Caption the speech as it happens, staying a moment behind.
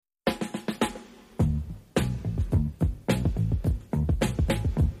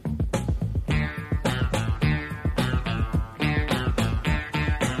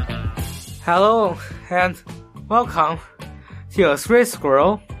Hello and welcome to a Three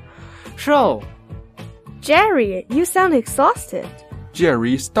Squirrels show. Jerry, you sound exhausted.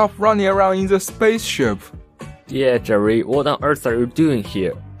 Jerry, stop running around in the spaceship. Yeah, Jerry, what on earth are you doing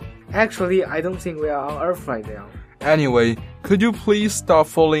here? Actually, I don't think we are on Earth right now. Anyway, could you please stop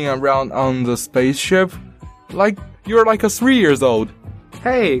fooling around on the spaceship? You're like a 3 years old.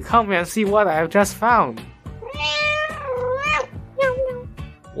 Hey, come and see what I've just found.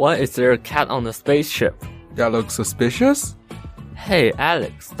 Why is there a cat on the spaceship? That looks suspicious. Hey,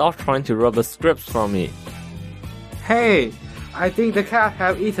 Alex, stop trying to rob the scripts from me. Hey, I think the cat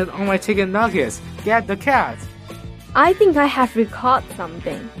have eaten all my chicken nuggets. Get the cat. I think I have recalled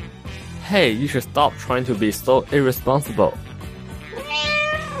something. Hey, you should stop trying to be so irresponsible.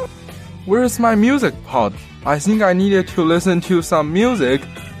 Where's my music pod? I think I needed to listen to some music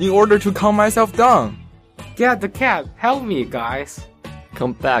in order to calm myself down. Get the cat. Help me, guys.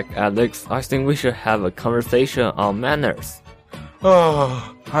 Come back, Alex. I think we should have a conversation on manners.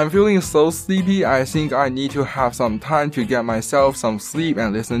 Oh, I'm feeling so sleepy. I think I need to have some time to get myself some sleep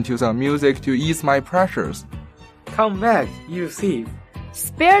and listen to some music to ease my pressures. Come back, you thief.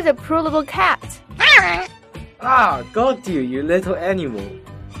 Spare the poor little cat. Got you little animal.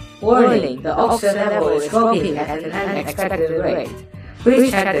 Warning, the oxygen level is dropping at an unexpected rate.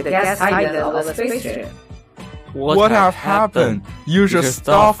 Please check the gas tightness of the spaceship. What have happened? You should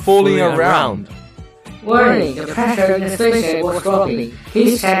stop fooling around. Warning, the pressure in the spaceship was dropping.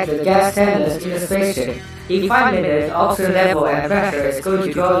 Please check the gas tightness in the spaceship. In 5 minutes, oxygen level and pressure is going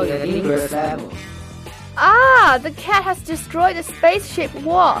to drop in a dangerous level. The cat has destroyed the spaceship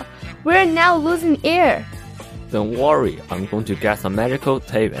wall. We're now losing air. Don't worry, I'm going to get some medical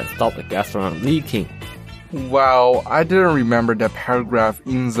tape and stop the gas from leaking. Wow, I didn't remember that paragraph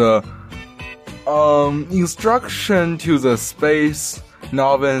in the instruction to the space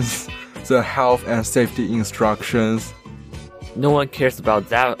novice, the health and safety instructions. No one cares about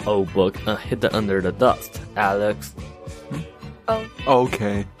that old book hidden under the dust, Alex. Oh.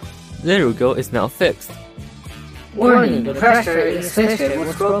 Okay. There we go, it's now fixed. Warning, the pressure in the spaceship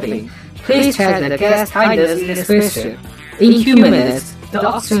was dropping. Please check the gas tightness in the spaceship. In 2 minutes, the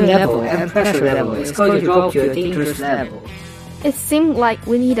oxygen level and pressure level is going to drop to a dangerous level. It seemed like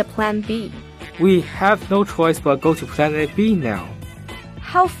we need a plan B. We have no choice but go to planet B now.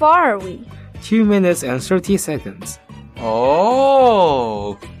 How far are we? 2 minutes and 30 seconds.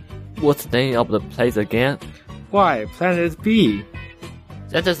 Oh! What's the name of the place again? Why, planet B?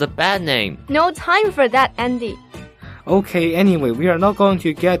 That is a bad name. No time for that, Andy. Okay, anyway, we are not going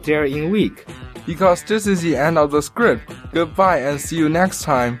to get there in a week. Because this is the end of the script. Goodbye and see you next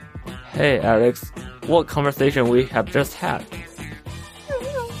time. Hey, Alex, what conversation we have just had?